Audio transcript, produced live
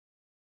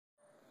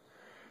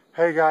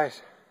Hey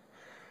guys,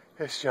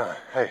 it's John.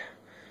 Hey,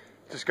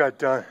 just got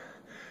done.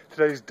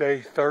 Today's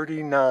day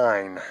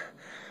 39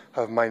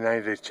 of my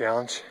 90-day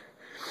challenge,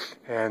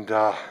 and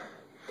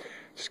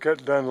just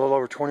got done a little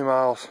over 20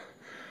 miles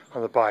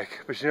on the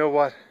bike. But you know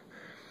what?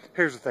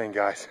 Here's the thing,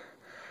 guys.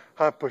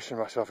 I'm pushing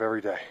myself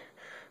every day.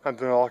 I'm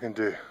doing all I can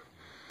do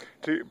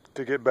to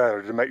get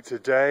better, to make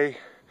today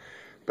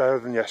better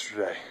than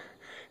yesterday,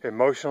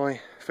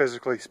 emotionally,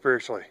 physically,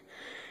 spiritually.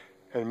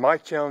 And my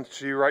challenge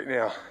to you right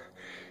now,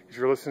 if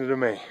you're listening to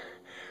me,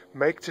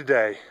 make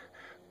today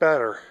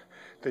better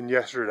than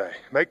yesterday.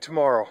 Make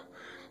tomorrow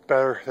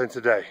better than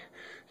today.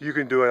 You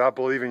can do it. I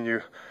believe in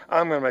you.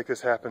 I'm going to make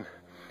this happen.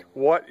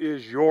 What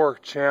is your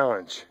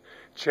challenge?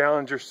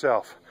 Challenge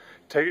yourself.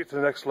 Take it to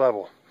the next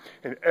level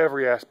in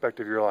every aspect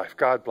of your life.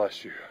 God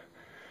bless you.